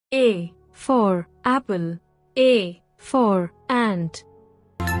A for apple. A for ant.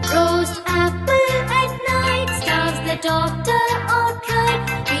 Roast apple at night, starves the doctor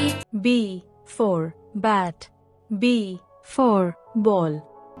outright. B for bat. B for ball.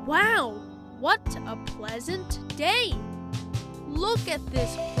 Wow, what a pleasant day! Look at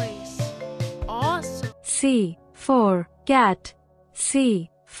this place. Awesome. C for cat. C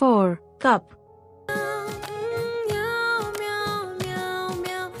for cup.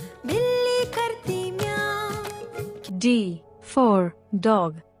 D for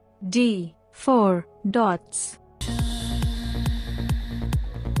dog. D for dots.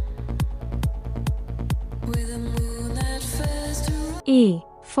 E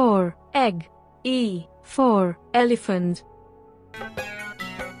for egg. E for elephant.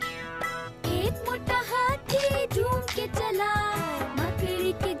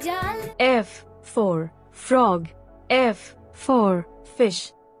 F for frog. F for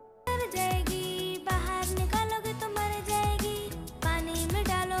fish.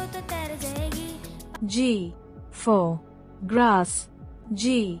 G for grass.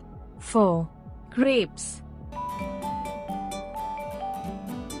 G for grapes.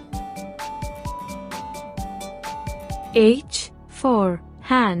 H for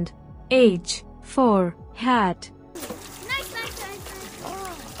hand. H for hat. Nice.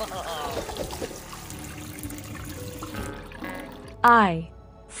 I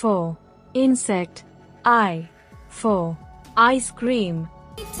for insect. I for ice cream.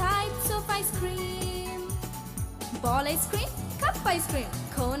 Types of ice cream: ball ice cream, cup ice cream,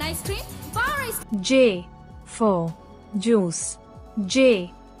 cone ice cream, bar ice cream. J for juice.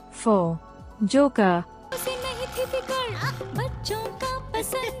 J for joker. उसे नहीं थी फिक्र, बच्चों का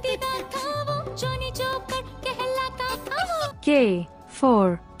पसंदीदा था वो, Johnny joker कहलाता था वो. K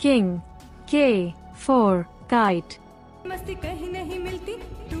for king. K for kite. मस्ती कहीं नहीं मिलती,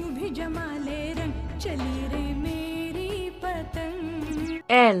 तू भी जमा ले रंग, चली रे मेरी पतंग.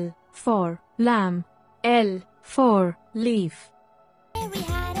 L for lamb. L for leaf. Mary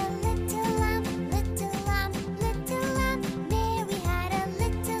had a little lamb, little lamb, little lamb. Mary had a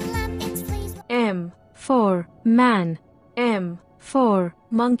little lamb, its fleece. M for man. M for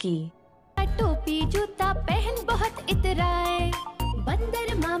monkey. टोपी जूता पहन बहुत इतराए,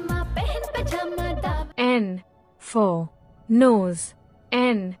 बंदर मामा पहन पजामा दाब. N for nose.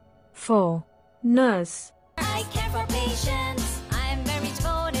 N for nurse. I care for patience, I'm very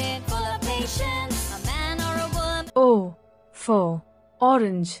devoted, full of patience, a man or a woman. O for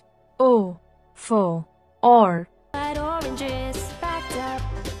orange. O for or. Red oranges packed up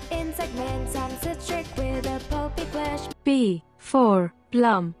in segments and citric with a pulpy flesh. P for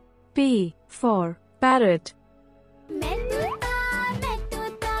plum. P for parrot. मैं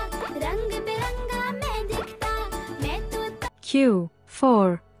तूता, रंग बिरंगा मैं दिखता, मैं तूता. Q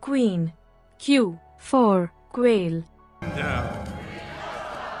for queen. Q for quail.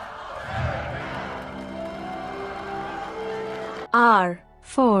 R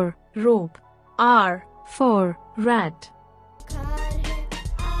for rope. R for rat.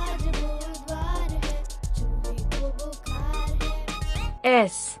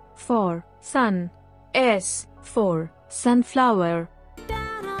 S for sun. S for sunflower.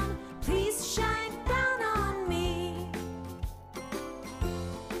 Please shine down on me.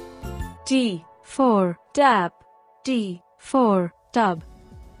 T for tap. T for tub.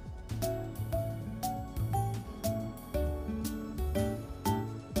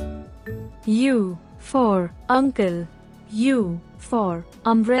 U for uncle. U for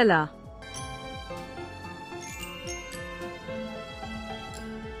umbrella.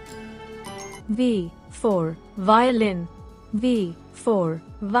 V for violin. V for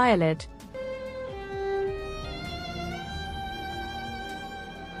violet.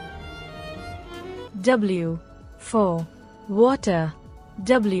 W for water.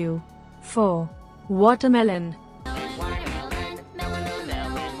 W for watermelon.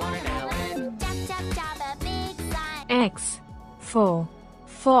 X for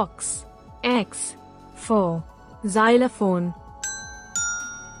fox. X for xylophone.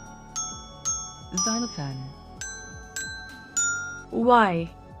 Xylophone. Y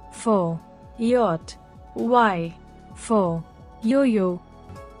for yacht. Y for yo-yo.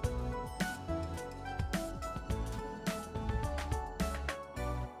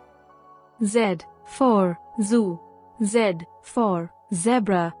 Z for zoo. Z for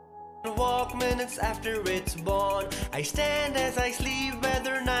zebra. Walk minutes after it's born. I stand as I sleep,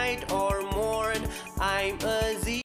 whether night or morn. I'm a Z.